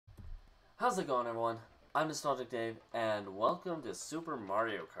How's it going, everyone? I'm Nostalgic Dave, and welcome to Super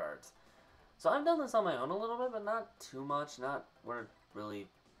Mario Kart. So I've done this on my own a little bit, but not too much, not where it really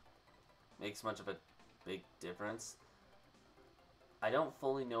makes much of a big difference. I don't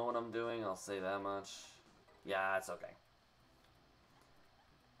fully know what I'm doing, I'll say that much. Yeah, it's okay.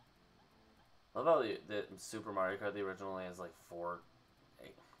 I love how the Super Mario Kart, the original, only has like 8.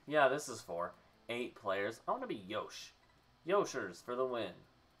 Yeah, this is 8 players. I want to be Yosh. Yoshers for the win.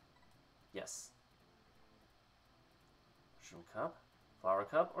 Yes. Mushroom Cup, Flower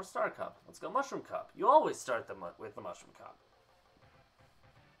Cup, or Star Cup? Let's go Mushroom Cup. You always start with the Mushroom Cup.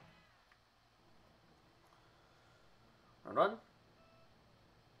 Run.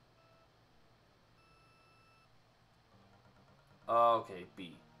 Okay,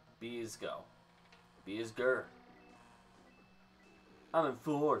 B. B is go. B is Gur. I'm in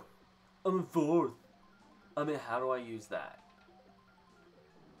 4th. I'm in 4th. How do I use that?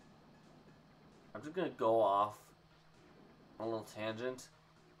 I'm just gonna go off on a little tangent,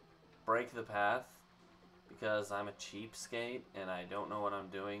 break the path, because I'm a cheapskate and I don't know what I'm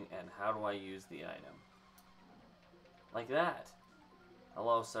doing, and how do I use the item? Like that.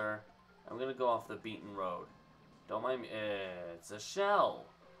 Hello, sir. I'm gonna go off the beaten road. Don't mind me. It's a shell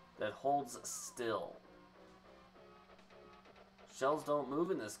that holds still. Shells don't move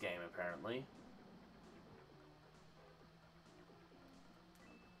in this game, apparently.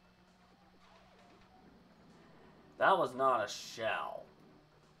 That was not a shell.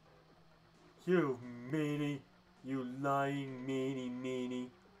 You meanie. You lying meanie.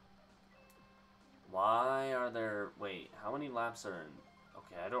 Why are there... Wait, how many laps are in...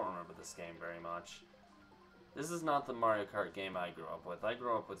 Okay, I don't remember this game very much. This is not the Mario Kart game I grew up with. I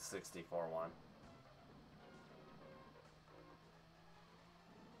grew up with 64 one.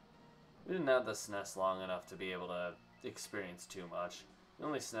 We didn't have the SNES long enough to be able to experience too much. The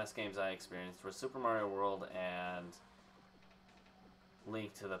only SNES games I experienced were Super Mario World and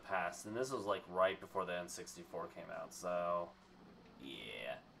Link to the Past. And this was like right before the N64 came out, so...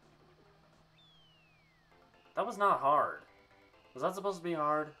 Yeah. That was not hard. Was that supposed to be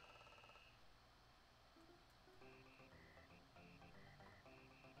hard?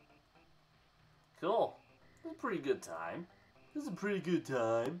 Cool. This is a pretty good time. This is a pretty good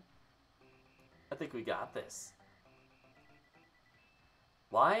time. I think we got this.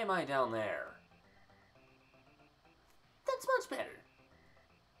 Why am I down there? That's much better.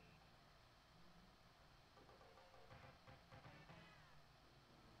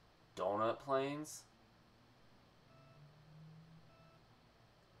 Donut planes?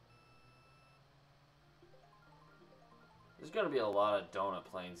 There's gonna be a lot of donut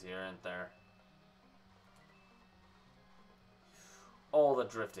planes here, isn't there? Oh, the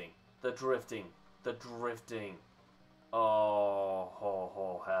drifting. The drifting. The drifting.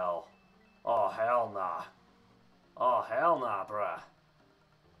 Oh, hell. Oh, hell nah. Oh, hell nah, bruh.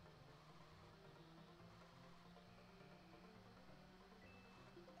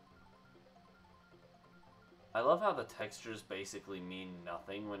 I love how the textures basically mean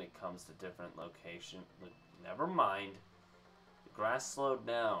nothing when it comes to different locations. Never mind. The grass slowed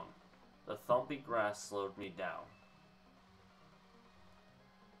down. The thumpy grass slowed me down.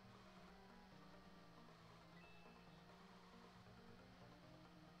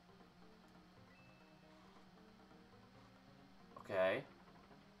 Okay.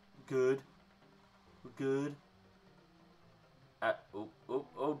 Good. Good. Oh,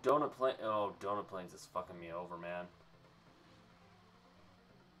 donut plane. Oh, donut planes is fucking me over, man.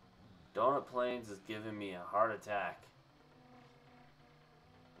 Donut planes is giving me a heart attack.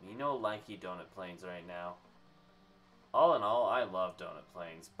 Me no likey donut planes right now. All in all, I love donut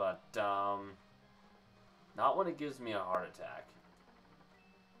planes, but not when it gives me a heart attack.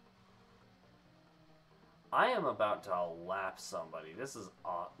 I am about to lap somebody. This is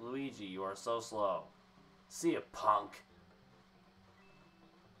Luigi, you are so slow. See ya, punk.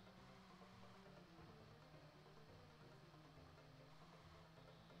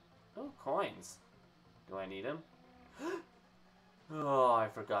 Oh, coins. Do I need them? Oh, I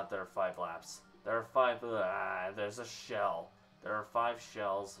forgot there are 5 laps. There are 5... there's a shell. There are 5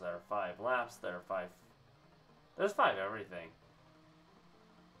 shells. There are 5 laps. There are 5... There's 5 everything.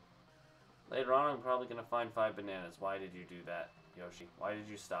 Later on, I'm probably going to find 5 bananas. Why did you do that, Yoshi? Why did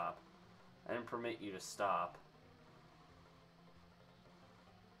you stop? I didn't permit you to stop.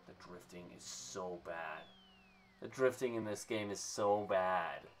 The drifting is so bad. The drifting in this game is so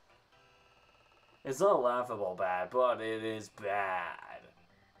bad. It's not laughable bad, but it is bad.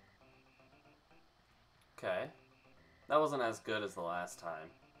 Okay. That wasn't as good as the last time.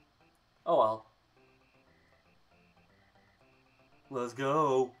 Oh well. Let's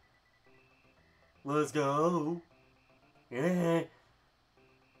go. Let's go. Yeah.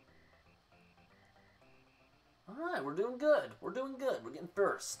 Alright, we're doing good. We're doing good. We're getting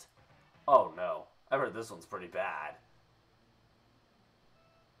first. Oh no. I heard this one's pretty bad.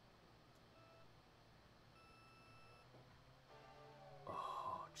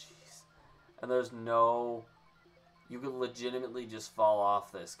 Oh, jeez. And there's no... You could legitimately just fall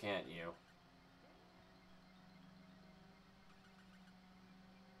off this, can't you?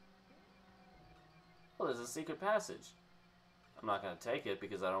 Oh, there's a secret passage. I'm not going to take it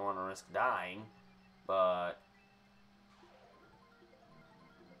because I don't want to risk dying, but...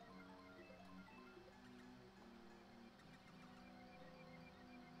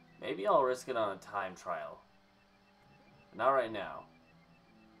 Maybe I'll risk it on a time trial. Not right now.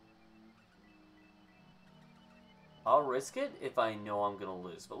 I'll risk it if I know I'm going to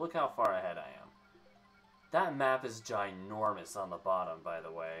lose, but look how far ahead I am. That map is ginormous on the bottom, by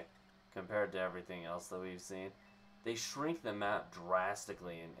the way, compared to everything else that we've seen. They shrink the map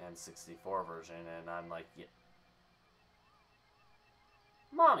drastically in N64 version, and I'm like, yeah.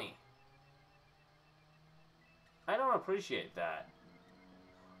 Mommy! I don't appreciate that.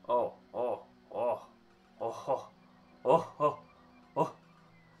 Oh, oh, oh, oh, oh, oh, oh.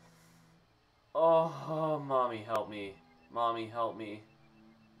 Oh, Mommy, help me. Mommy, help me.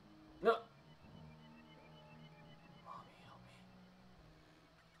 No!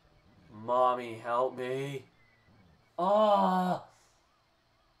 Mommy, help me. Ah!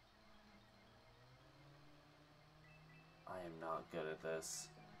 I am not good at this.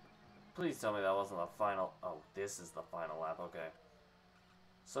 Please tell me that wasn't the final... Oh, this is the final lap, okay.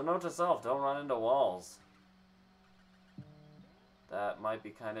 So note to self, don't run into walls. That might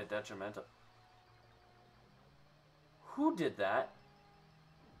be kind of detrimental. Who did that?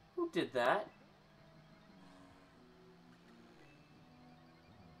 Who did that?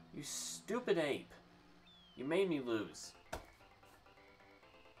 You stupid ape. You made me lose.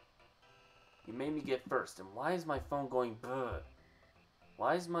 You made me get first. And why is my phone going buh?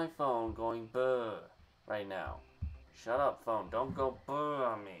 Why is my phone going buh right now? Shut up, phone. Don't go buh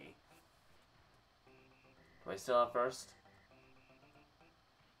on me. Do I still have first?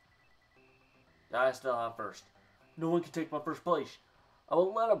 Yeah, I still have first. No one can take my first place. I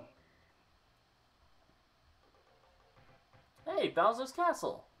won't let him. Hey, Bowser's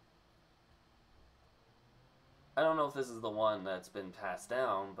Castle. I don't know if this is the one that's been passed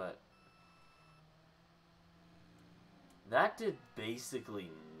down, but... That did basically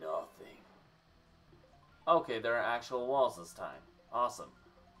nothing. Okay, there are actual walls this time. Awesome.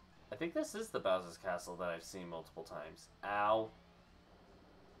 I think this is the Bowser's Castle that I've seen multiple times. Ow.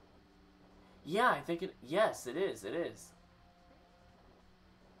 Yeah, I think it... Yes, it is. It is.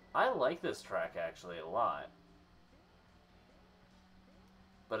 I like this track, actually, a lot.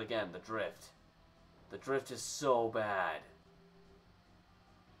 But again, the drift. The drift is so bad.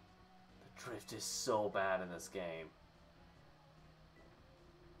 The drift is so bad in this game.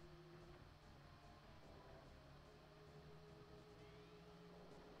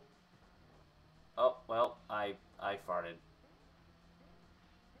 Oh, well, I farted.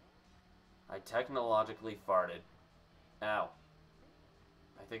 I technologically farted. Ow.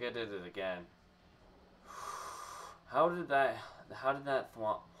 I think I did it again. How did that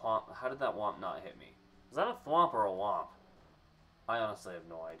womp not hit me? Is that a thwomp or a womp? I honestly have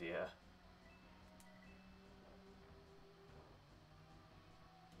no idea.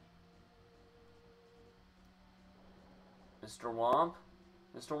 Mr. Womp?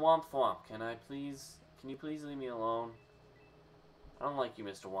 Mr. Womp Thwomp, can you please leave me alone? I don't like you,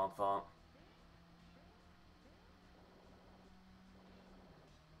 Mr. Womp Thwomp.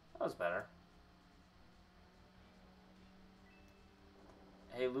 That was better.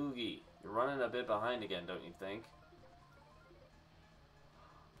 Hey, Loogie, you're running a bit behind again, don't you think?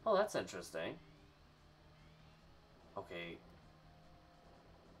 Oh, that's interesting. Okay.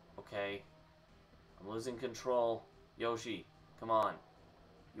 Okay. I'm losing control. Yoshi, come on.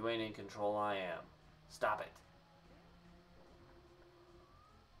 You ain't in control, I am. Stop it.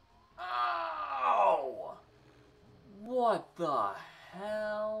 Ow! What the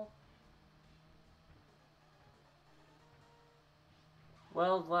hell?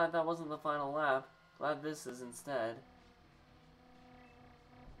 Well, glad that wasn't the final lap. Glad this is instead.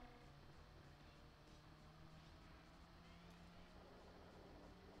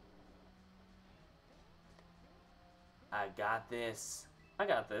 I got this. I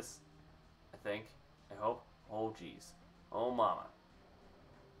got this. I think. I hope. Oh, jeez. Oh, mama.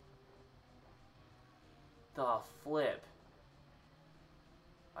 The flip.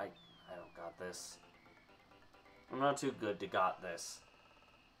 I don't got this. I'm not too good to got this.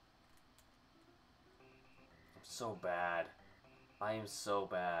 so bad. I am so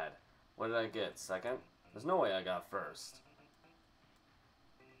bad. What did I get? Second? There's no way I got first.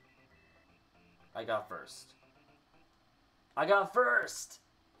 I got first. I got first!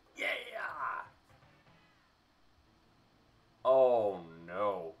 Yeah! Oh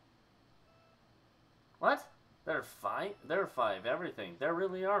no. What? There are five everything. There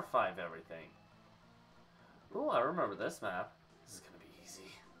really are five everything. Ooh, I remember this map. This is gonna be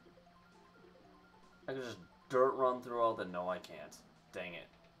easy. I can just dirt run through all the... No, I can't. Dang it.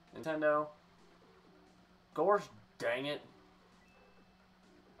 Nintendo? Gosh dang it.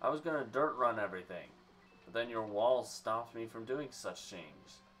 I was gonna dirt run everything. But then your walls stopped me from doing such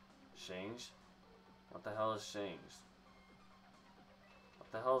change. Change? What the hell is change? What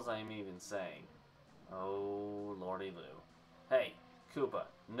the hell is I even saying? Oh, lordy Lou. Hey, Koopa,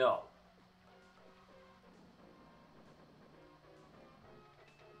 no.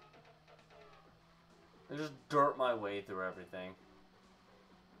 I just dirt my way through everything.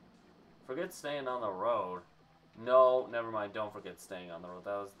 Forget staying on the road. No, never mind. Don't forget staying on the road.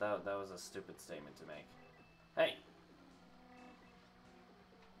 That was a stupid statement to make. Hey.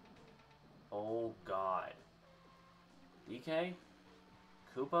 Oh God. DK?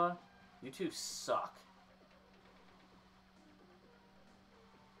 Koopa? You two suck.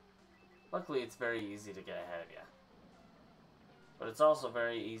 Luckily, it's very easy to get ahead of you. But it's also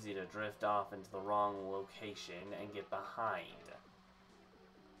very easy to drift off into the wrong location and get behind.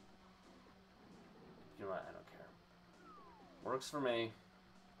 You know what? I don't care. Works for me.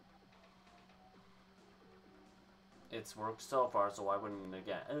 It's worked so far, so why wouldn't it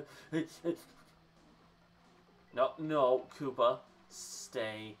again? No, no, Koopa.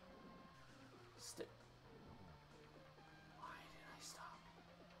 Stay. Stay. Why did I stop?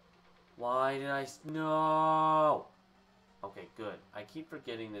 Why did I... No! Okay, good. I keep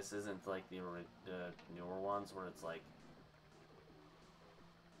forgetting this isn't like the newer ones where it's like...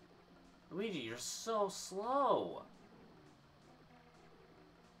 Luigi, you're so slow!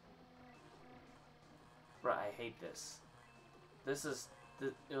 Bruh, I hate this. This is...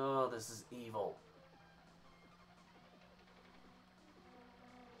 Oh, this is evil.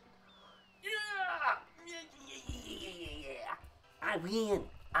 I win!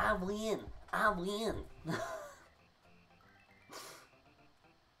 I win! I win!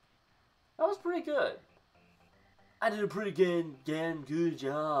 That was pretty good. I did a pretty good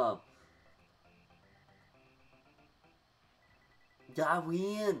job. I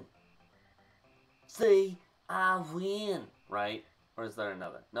win. See, I win. Right? Or is there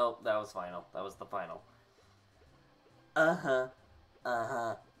another? Nope, that was final. That was the final. Uh-huh.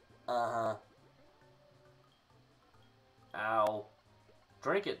 Uh-huh. Uh-huh. Ow.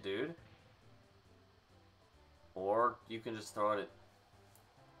 Drink it, dude. Or you can just throw it at...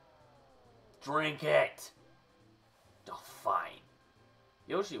 Drink it! Oh, fine.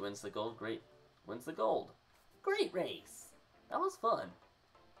 Yoshi wins the gold. Great. Wins the gold. Great race. That was fun.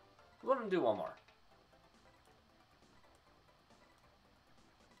 We're gonna do one more.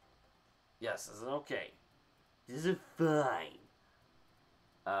 Yes, this is okay. This is fine.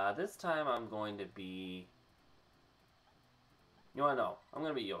 This time I'm going to be... You wanna know? I'm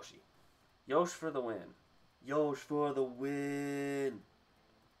gonna be Yoshi. Yosh for the win. Yosh for the win.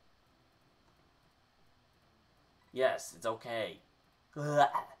 Yes, it's okay.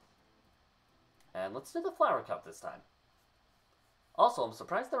 And let's do the Flower Cup this time. Also, I'm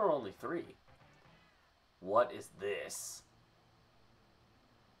surprised there are only 3. What is this?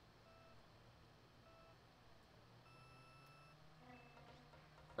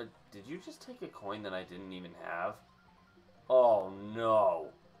 Did you just take a coin that I didn't even have? Oh no.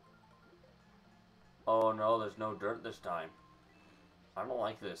 Oh no, there's no dirt this time. I don't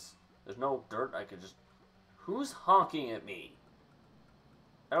like this. There's no dirt I could just... Who's honking at me?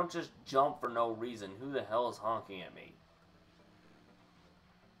 I don't just jump for no reason. Who the hell is honking at me?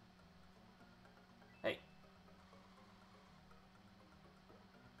 Hey.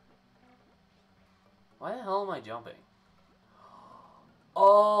 Why the hell am I jumping?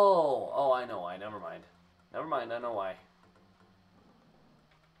 Oh! Oh, I know why. Never mind. Never mind, I know why.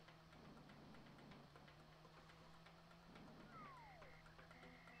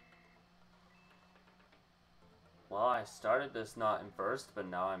 Well, I started this not in first, but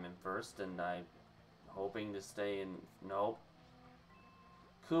now I'm in first, and I'm hoping to stay in... Nope.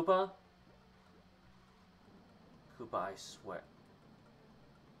 Koopa? Koopa, I swear.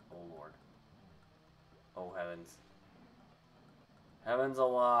 Oh, Lord. Oh, heavens. Heavens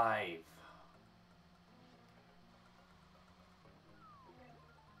alive.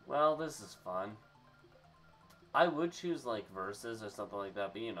 Well, this is fun. I would choose, like, verses or something like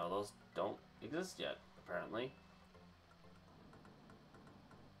that, but, you know, those don't exist yet, apparently.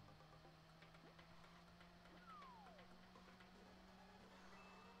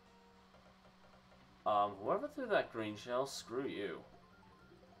 Whoever threw that green shell, screw you.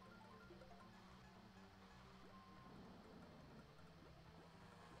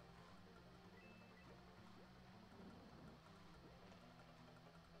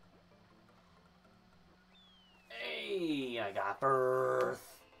 Hey, I got first.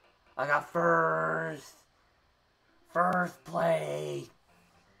 I got first. First play.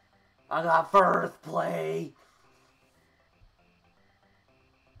 I got first play.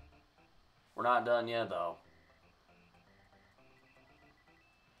 We're not done yet, though.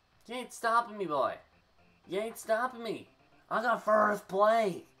 You ain't stopping me, boy. You ain't stopping me. I got first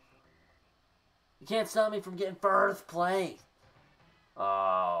play. You can't stop me from getting first play.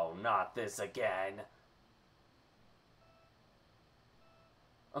 Oh, not this again.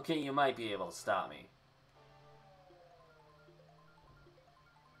 Okay, you might be able to stop me.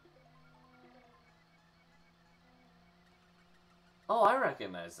 Oh, I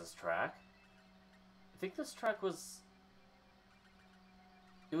recognize this track. I think this track was...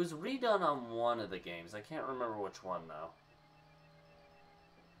 It was redone on one of the games. I can't remember which one, though.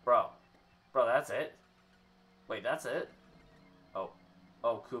 Bro, that's it? Wait, that's it? Oh.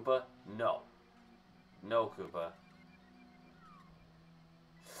 Oh, Koopa? No. No, Koopa.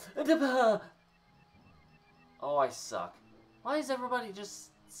 Oh, I suck. Why is everybody just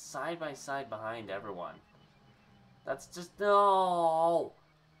side by side behind everyone? That's just... No!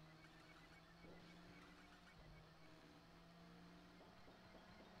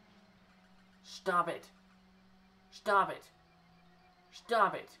 Stop it! Stop it!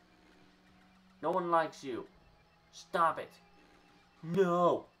 Stop it! No one likes you. Stop it!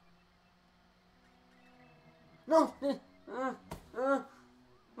 No! No!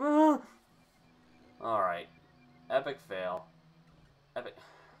 Alright. Epic fail. Epic...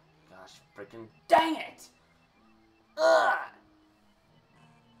 Gosh, freaking... Dang it! Ugh!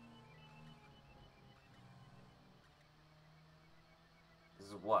 This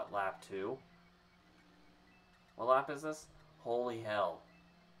is what, lap 2? What lap is this? Holy hell.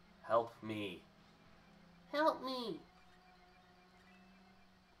 Help me. Help me!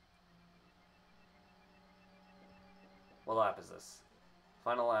 What lap is this?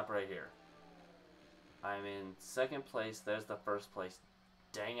 Final lap right here. I'm in second place. There's the first place.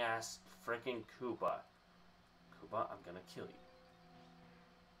 Dang ass freaking Koopa. Koopa, I'm gonna kill you.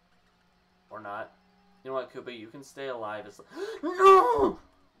 Or not. You know what, Koopa? You can stay alive as... No!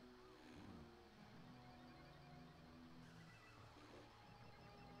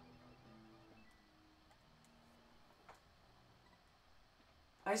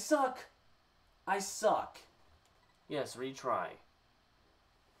 I suck! I suck. Yes, retry.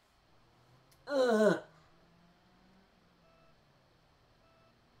 Ugh!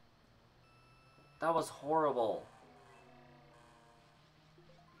 That was horrible.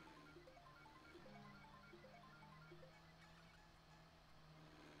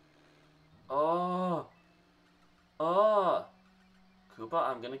 Oh! Oh! Koopa,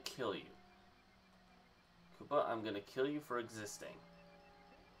 I'm gonna kill you. Koopa, I'm gonna kill you for existing.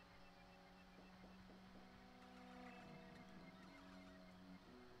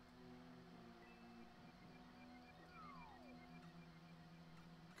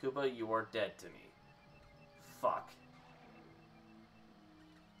 Koopa, you are dead to me. Fuck.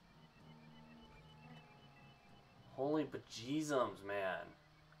 Holy bejeezums, man.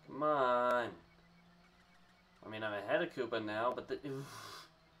 Come on. I mean, I'm ahead of Koopa now, but the... Oof.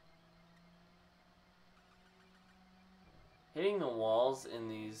 Hitting the walls in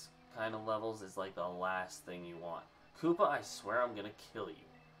these kind of levels is like the last thing you want. Koopa, I swear I'm gonna kill you.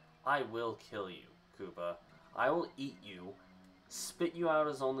 I will kill you, Koopa. I will eat you, spit you out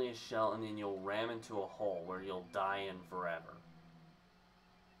as only a shell, and then you'll ram into a hole where you'll die in forever.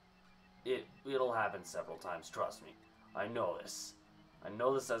 It'll happen several times, trust me. I know this. I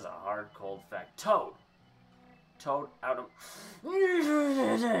know this as a hard, cold fact. Toad! Toad, out of...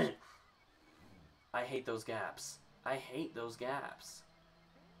 I hate those gaps. I hate those gaps.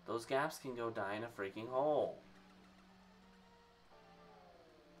 Those gaps can go die in a freaking hole.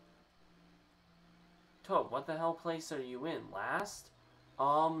 Toad, what the hell place are you in? Last?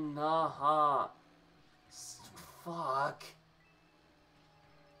 Nah. Fuck.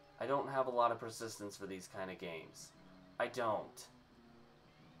 I don't have a lot of persistence for these kind of games. I don't.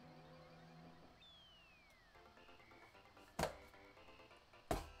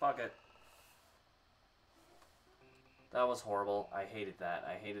 Fuck it. That was horrible. I hated that.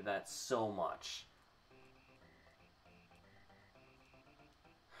 I hated that so much.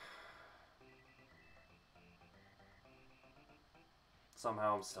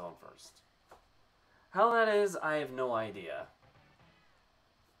 Somehow I'm still in first. How that is, I have no idea.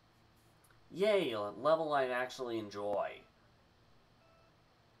 Yay, a level I actually enjoy.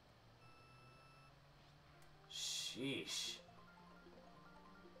 Sheesh.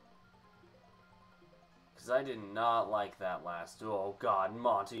 Because I did not like that last... Oh god,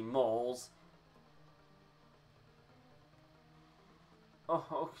 Monty Moles.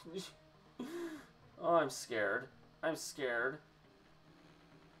 Oh, oh, I'm scared. I'm scared.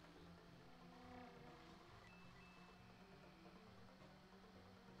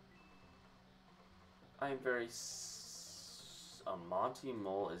 I'm very... A Monty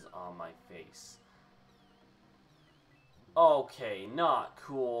Mole is on my face. Okay, not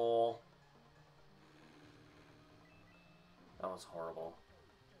cool. That was horrible.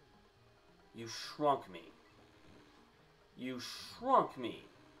 You shrunk me. You shrunk me.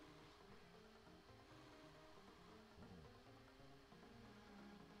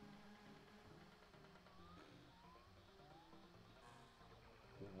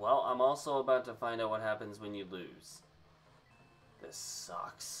 Well, I'm also about to find out what happens when you lose. This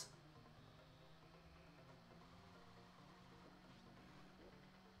sucks.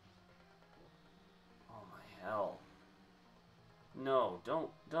 Oh my hell. No,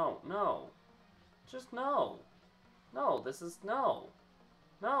 don't, no. Just no. No, this is no.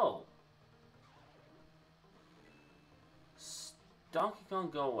 No. Donkey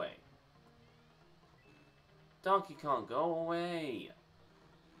Kong, go away. Donkey Kong, go away.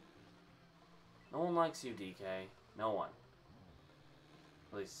 No one likes you, DK. No one.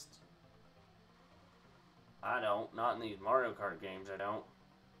 At least... I don't. Not in these Mario Kart games, I don't.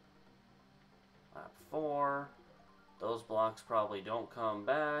 Lap 4. Those blocks probably don't come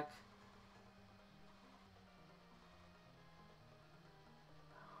back.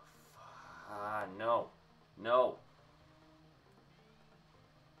 Ah, no. No.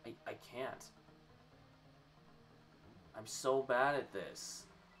 I can't. I'm so bad at this.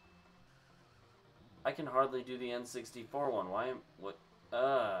 I can hardly do the N64 one. Why am... What?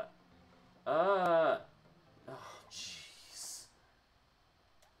 Oh, jeez.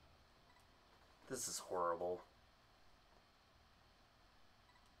 This is horrible.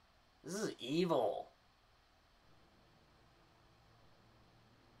 This is evil.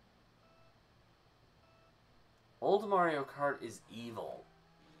 Old Mario Kart is evil.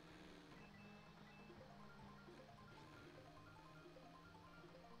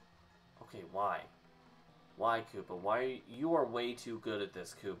 Okay, why? Why, Koopa? Why? You are way too good at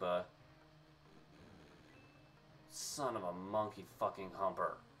this, Koopa. Son of a monkey fucking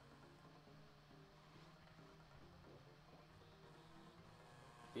humper.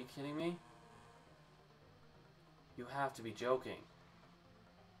 Are you kidding me? You have to be joking.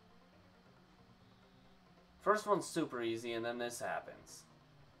 First one's super easy, and then this happens.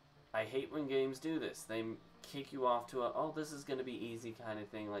 I hate when games do this. They kick you off to a, oh, this is going to be easy kind of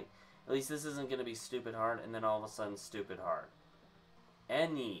thing. Like, at least this isn't going to be stupid hard, and then all of a sudden stupid hard.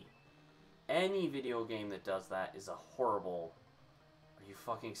 Any video game that does that is a horrible... Are you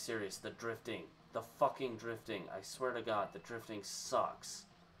fucking serious? The drifting. The fucking drifting. I swear to God, the drifting sucks.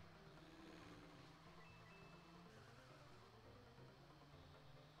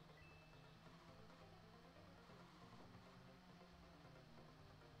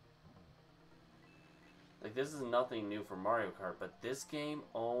 Like, this is nothing new for Mario Kart, but this game,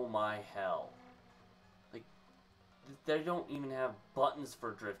 oh my hell. Like, they don't even have buttons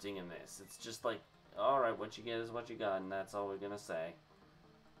for drifting in this. It's just like, alright, what you get is what you got, and that's all we're gonna say.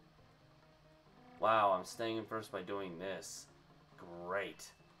 Wow, I'm staying in first by doing this.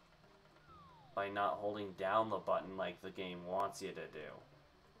 Great. By not holding down the button like the game wants you to do.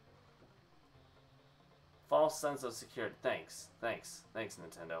 False sense of security. Thanks,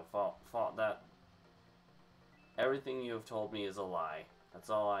 Nintendo. That... Everything you have told me is a lie. That's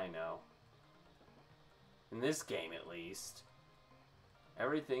all I know. In this game, at least.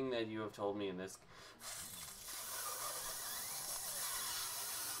 Everything that you have told me in this...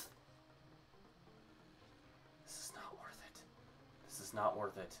 This is not worth it. This is not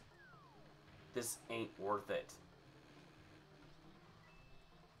worth it. This ain't worth it.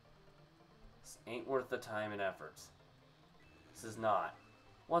 This ain't worth the time and effort. This is not.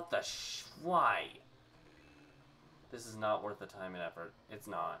 What the why? This is not worth the time and effort. It's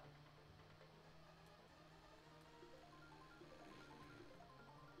not.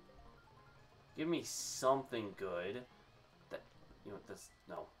 Give me something good. That, you know, this,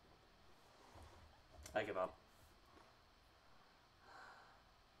 no. I give up.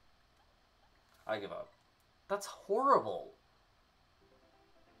 I give up. That's horrible.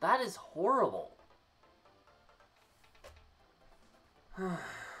 That is horrible.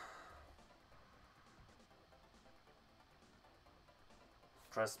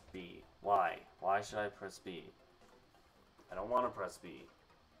 Press B. Why? Why should I press B? I don't want to press B.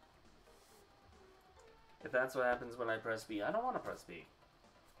 If that's what happens when I press B, I don't want to press B.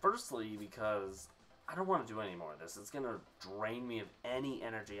 Firstly, because I don't want to do any more of this. It's going to drain me of any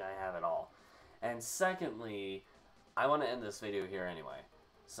energy I have at all. And secondly, I want to end this video here anyway.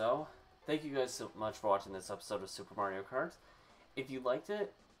 So, thank you guys so much for watching this episode of Super Mario Kart. If you liked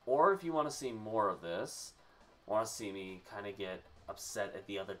it, or if you want to see more of this, want to see me kind of get upset at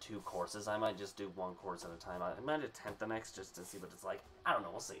the other two courses, I might just do one course at a time. I might attempt the next just to see what it's like. I don't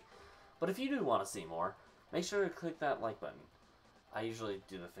know, we'll see. But if you do want to see more, make sure to click that like button. I usually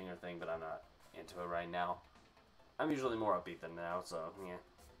do the finger thing, but I'm not into it right now. I'm usually more upbeat than now, so yeah.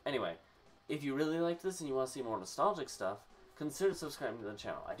 Anyway, if you really liked this and you want to see more nostalgic stuff, consider subscribing to the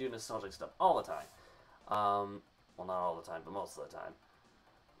channel. I do nostalgic stuff all the time. Well, not all the time, but most of the time.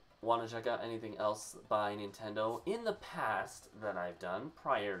 Want to check out anything else by Nintendo in the past that I've done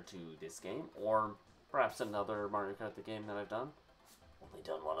prior to this game, or perhaps another Mario Kart the game that I've done? Only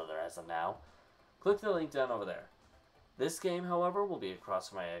done one other as of now. Click the link down over there. This game, however, will be across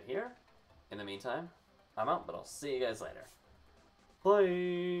from my head here. In the meantime, I'm out, but I'll see you guys later.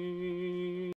 Bye!